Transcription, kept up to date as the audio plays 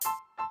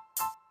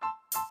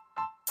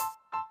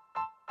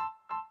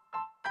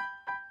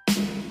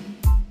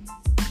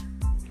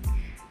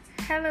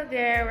Hello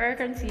there,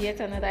 welcome to yet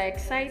another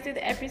exciting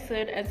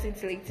episode and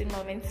scintillating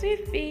moments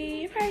with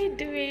me. How are you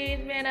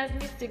doing? Man, I've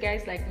missed you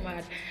guys like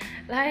mad.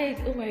 Like,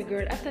 oh my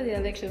god, after the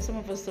election, some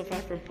of us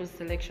suffered from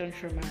post-election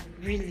trauma.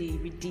 Really,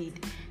 we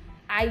did.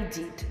 I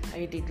did.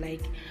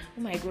 Like,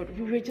 oh my god,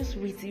 we were just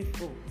waiting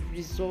for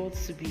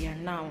results to be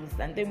announced,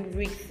 and then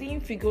we were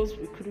seeing figures.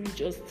 We couldn't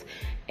just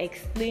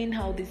explain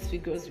how these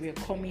figures were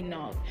coming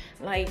out.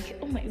 Like,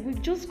 oh my, we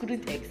just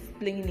couldn't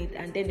explain it,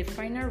 and then the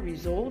final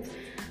result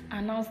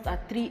announced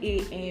at 3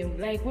 a.m.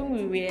 Like when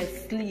we were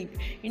asleep.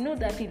 You know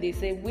that thing they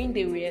say when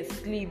they were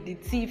asleep, the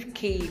thief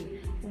came.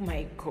 Oh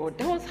my god,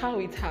 that was how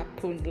it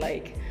happened.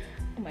 Like,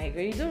 oh my god,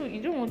 you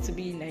don't want to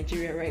be in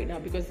Nigeria right now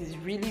because it's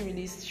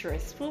really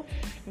stressful.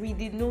 We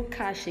did no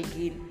cash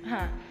again.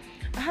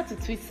 I had to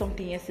tweet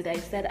something yesterday. I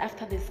said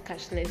after this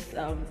cashless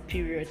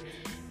period,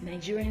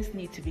 Nigerians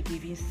need to be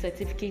given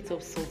certificate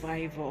of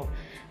survival.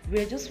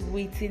 We're just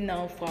waiting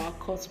now for our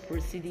court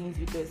proceedings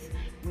because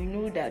we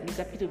know that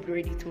Mr. Peter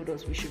already told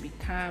us we should be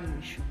calm,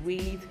 we should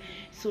wait.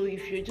 So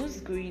if you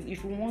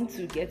want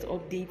to get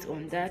updates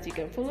on that, you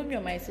can follow me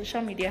on my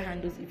social media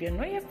handles. If you're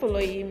not yet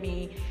following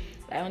me,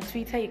 on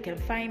Twitter, you can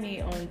find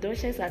me on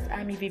Duchess at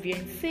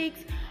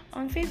AmiVivian6.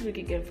 On Facebook,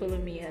 you can follow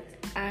me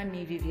at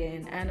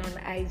AmiVivian, and on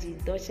IG,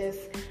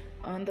 Duchess_Alvi.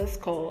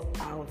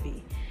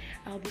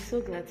 I'll be so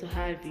glad to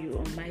have you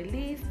on my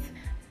list,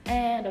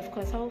 and of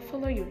course, I'll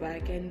follow you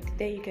back, and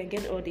then you can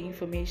get all the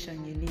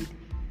information you need.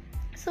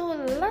 So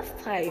last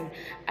time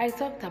I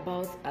talked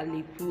about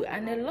Alipu,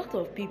 and a lot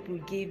of people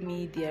gave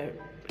me their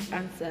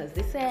answers.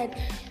 They said,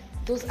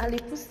 does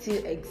Alipu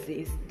still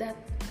exist? That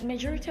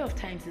majority of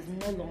times is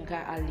no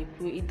longer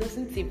Alipu. It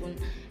doesn't even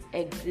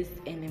exist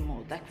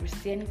anymore. That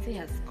Christianity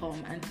has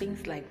come and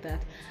things like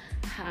that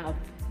have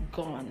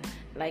gone.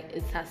 Like,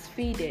 it has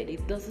faded.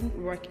 It doesn't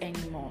work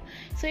anymore.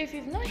 So if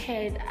you've not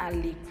heard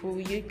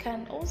Alipu, you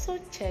can also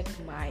check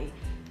my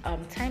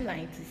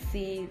timeline to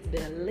see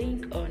the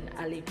link on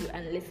Alipu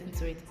and listen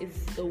to it.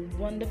 It's a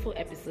wonderful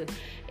episode.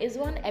 It's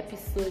one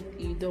episode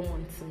you don't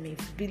want to miss.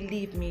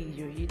 Believe me,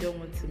 you don't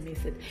want to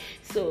miss it.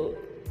 So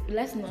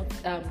let's not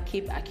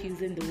keep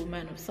accusing the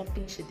woman of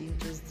something she didn't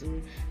just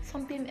do.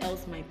 Something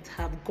else might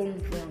have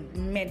gone wrong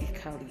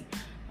medically.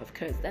 Of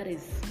course, that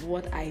is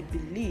what I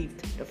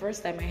believed the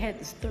first time I heard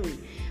the story.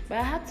 But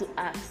I had to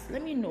ask,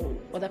 let me know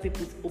other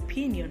people's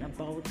opinion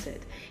about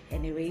it.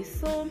 Anyway,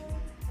 so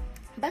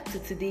back to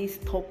today's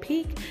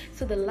topic.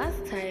 So the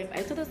last time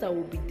I told us I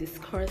would be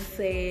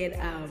discussing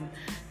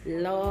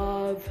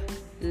love,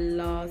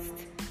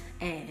 lust,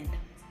 and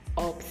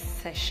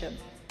obsession.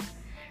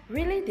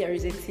 Really, there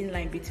is a thin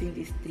line between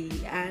these three,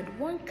 and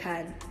one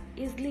can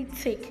easily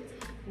take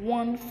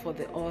one for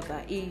the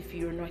other if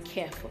you're not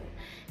careful.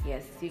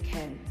 Yes, you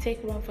can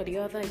take one for the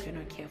other if you're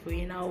not careful.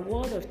 In our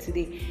world of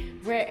today,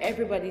 where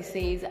everybody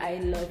says I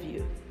love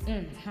you,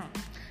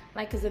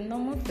 like it's a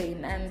normal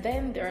thing, and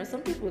then there are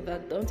some people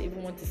that don't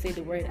even want to say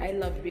the word I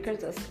love you because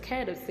they're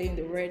scared of saying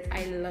the word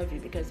I love you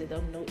because they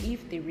don't know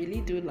if they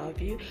really do love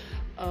you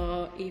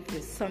or if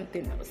it's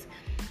something else.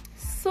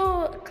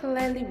 So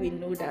clearly we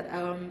know that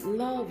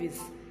love is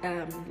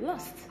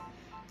lust.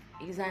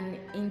 It's an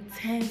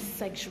intense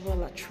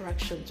sexual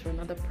attraction to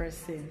another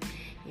person.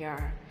 Yeah,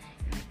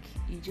 like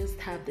you just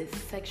have this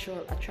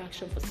sexual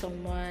attraction for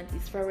someone.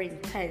 It's very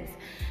intense.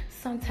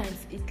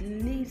 Sometimes it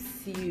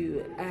leaves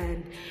you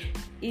and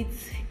it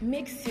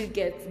makes you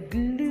get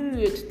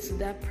glued to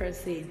that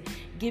person,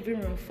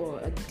 giving room for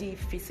a deep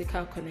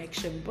physical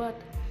connection.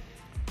 But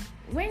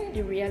when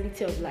the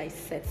reality of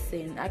life sets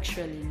in,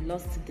 actually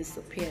lust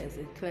disappears.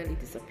 It clearly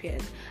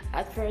disappears.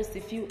 At first,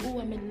 you feel,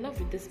 I'm in love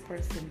with this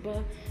person,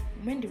 but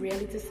when the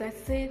reality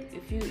sets in,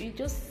 if you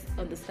just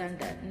understand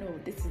that no,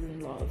 this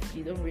isn't love.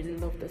 You don't really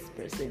love this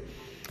person.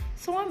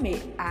 Someone may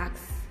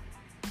ask,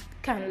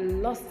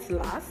 can lust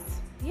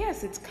last?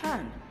 Yes, it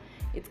can.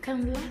 It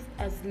can last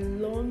as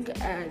long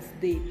as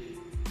the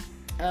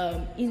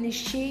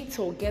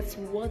initiator gets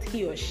what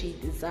he or she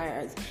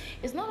desires.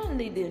 It's not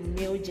only the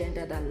male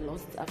gender that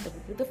lusts after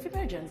people, the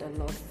female gender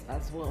lusts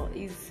as well.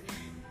 It's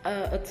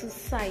a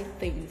two-side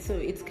thing. So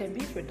it can be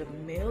from the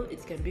male,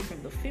 it can be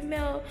from the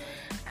female,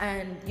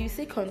 and you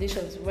see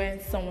conditions when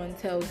someone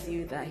tells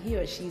you that he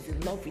or she is in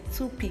love with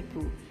two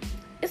people.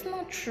 It's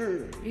not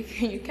true.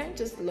 You can't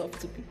just love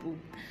two people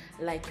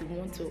like you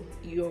want to.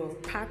 Your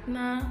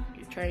partner,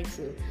 you're trying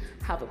to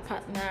have a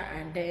partner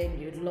and then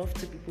you love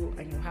two people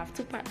and you have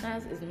two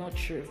partners. It's not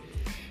true.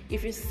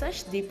 If you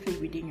search deeply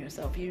within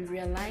yourself, you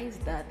realize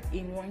that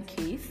in one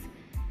case,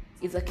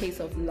 it's a case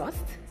of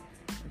lust.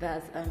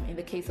 That's in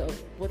the case of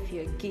what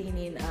you're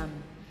gaining,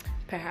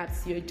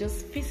 perhaps you're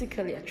just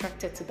physically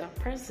attracted to that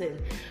person.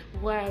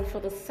 While for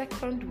the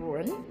second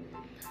one,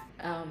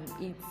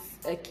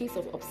 it's a case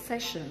of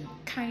obsession,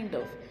 kind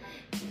of,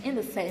 in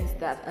the sense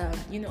that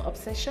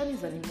obsession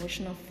is an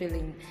emotional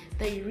feeling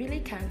that you really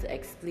can't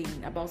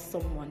explain about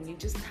someone. You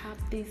just have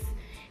this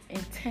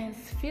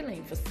intense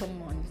feeling for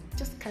someone, you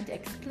just can't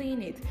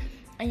explain it,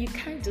 and you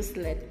can't just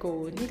let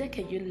go. Neither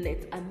can you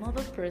let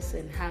another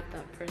person have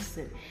that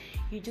person.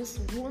 You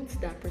just want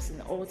that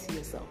person all to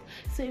yourself.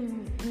 So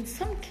in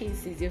some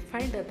cases, you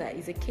find that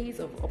is a case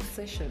of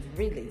obsession,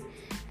 really,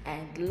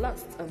 and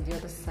lust on the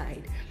other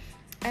side.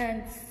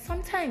 And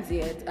sometimes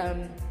yet,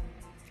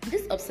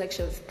 this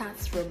obsession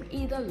starts from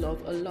either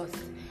love or lust.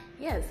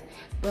 Yes,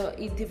 but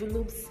it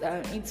develops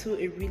into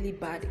a really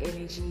bad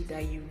energy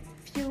that you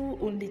feel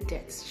only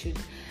death should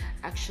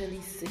actually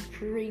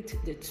separate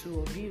the two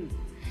of you.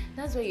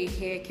 That's why you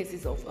hear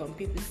cases of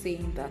people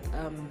saying that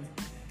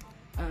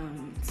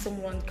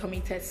someone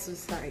committed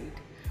suicide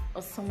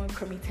or someone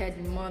committed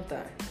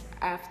murder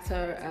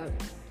after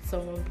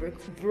someone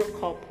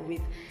broke up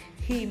with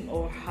him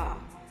or her.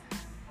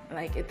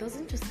 Like, it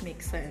doesn't just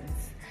make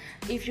sense.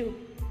 If you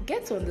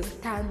get to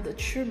understand the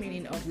true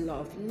meaning of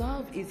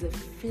love is a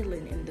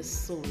feeling in the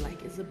soul.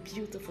 Like, it's a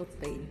beautiful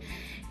thing.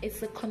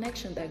 It's a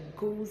connection that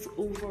goes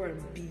over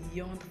and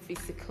beyond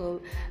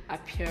physical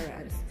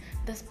appearance.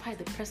 Despite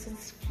the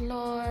person's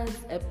flaws,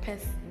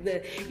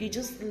 you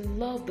just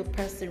love the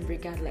person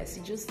regardless.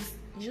 You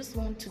just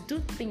want to do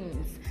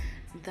things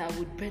that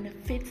would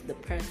benefit the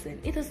person.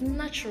 It is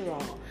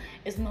natural,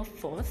 it's not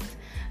forced,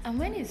 and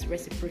when it's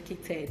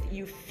reciprocated,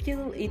 you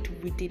feel it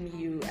within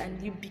you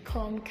and you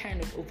become kind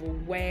of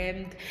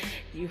overwhelmed.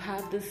 You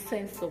have this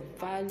sense of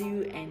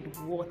value and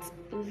what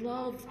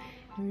love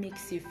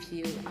makes you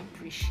feel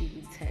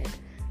appreciated.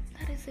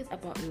 That is it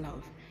about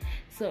love.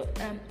 So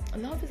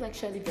love is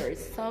actually very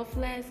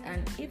selfless,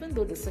 and even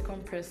though the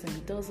second person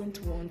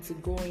doesn't want to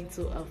go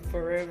into a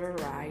forever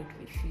ride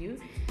with you,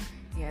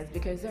 yes,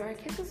 because there are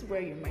cases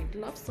where you might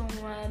love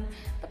someone,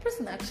 the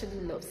person actually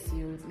loves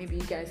you, maybe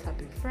you guys have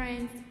been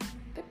friends,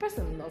 the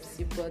person loves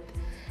you, but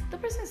the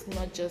person is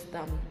not just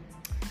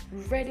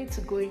ready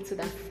to go into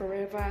that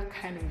forever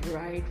kind of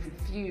ride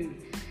with you.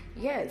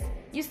 Yes,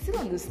 you still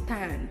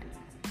understand,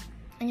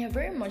 and you're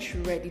very much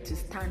ready to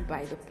stand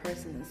by the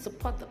person and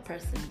support the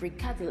person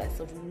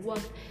regardless of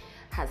what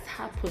has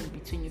happened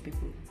between you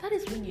people. That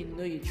is when you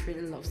know you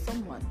truly love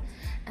someone,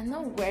 and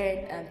not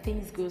when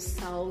things go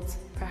south.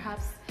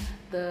 Perhaps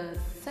the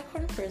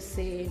second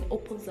person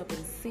opens up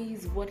and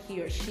sees what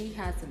he or she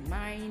has in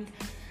mind.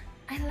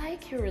 I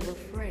like you as a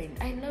friend,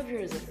 I love you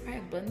as a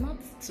friend, but not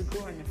to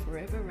go on a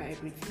forever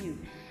ride with you.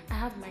 I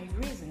have my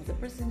reasons. The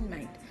person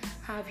might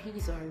have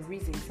his or her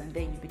reasons, and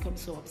then you become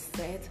so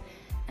upset,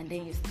 and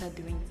then you start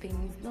doing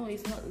things. No,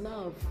 it's not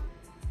love.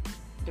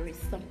 There is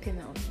something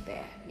else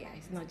there. Yeah,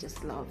 it's not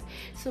just love.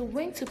 So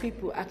when two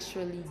people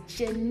actually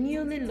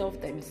genuinely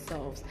love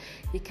themselves,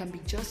 they can be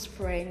just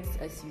friends,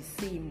 as you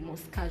see in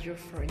most casual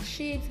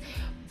friendships,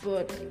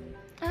 but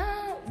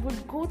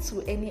would go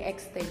to any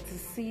extent to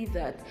see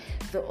that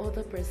the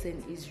other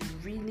person is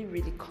really,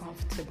 really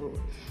comfortable.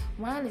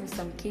 While in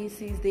some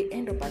cases, they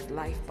end up as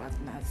life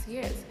partners.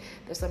 Yes,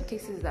 there's some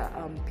cases that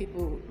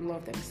people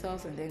love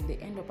themselves and then they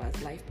end up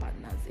as life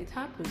partners. It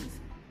happens.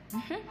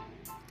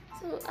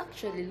 So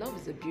actually, love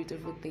is a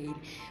beautiful thing.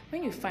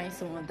 When you find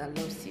someone that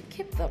loves you,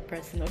 keep that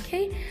person,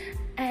 okay?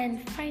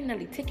 And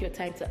finally, take your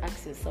time to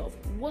ask yourself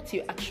what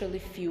you actually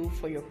feel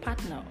for your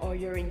partner or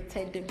your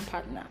intended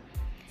partner.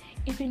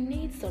 If you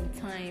need some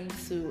time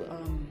to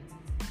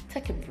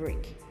take a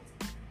break,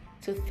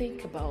 to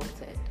think about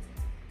it,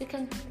 you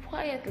can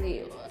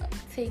quietly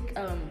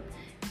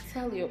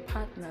tell your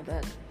partner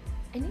that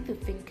I need to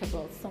think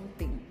about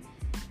something.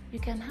 You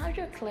can have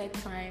your clear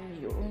time,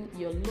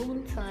 your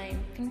alone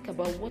time. Think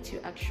about what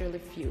you actually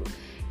feel.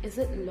 Is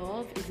it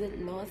love? Is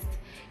it lust?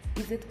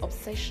 Is it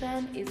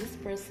obsession? Is this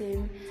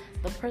person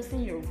the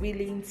person you're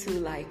willing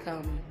to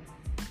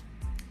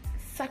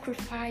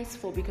sacrifice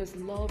for? Because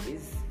love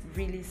is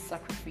really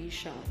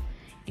sacrificial.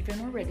 If you're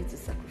not ready to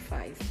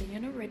sacrifice, then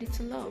you're not ready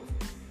to love.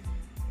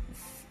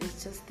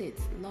 It's just it.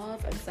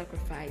 Love and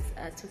sacrifice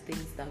are two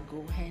things that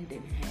go hand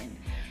in hand.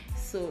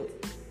 So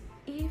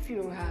if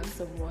you have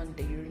someone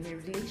that you're in a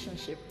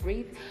relationship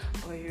with,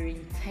 or you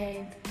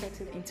intend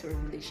getting into a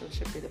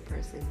relationship with a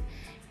person,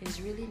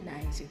 it's really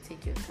nice you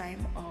take your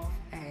time off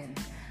and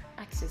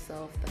ask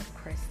yourself that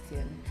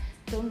question.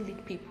 Don't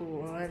lead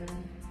people on,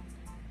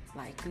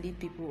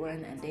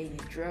 and then you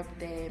drop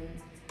them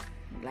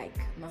like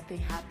nothing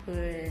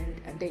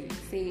happened, and then you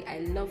say I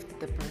loved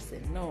the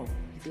person. No,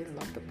 you didn't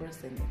love the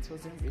person. It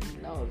wasn't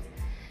really love.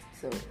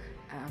 So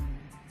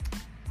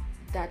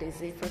that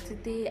is it for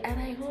today, and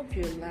I hope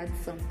you learned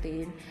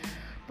something.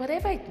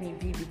 Whatever it may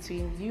be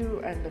between you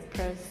and the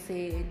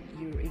person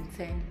you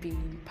intend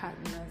being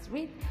partner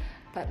with,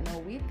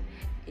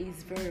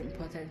 is very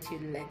important you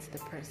let the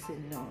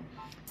person know.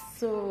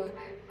 So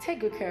take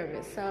good care of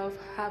yourself.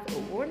 Have a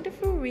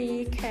wonderful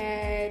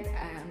weekend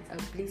and a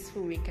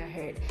blissful week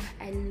ahead.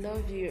 I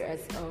love you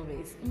as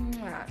always.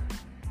 Mwah.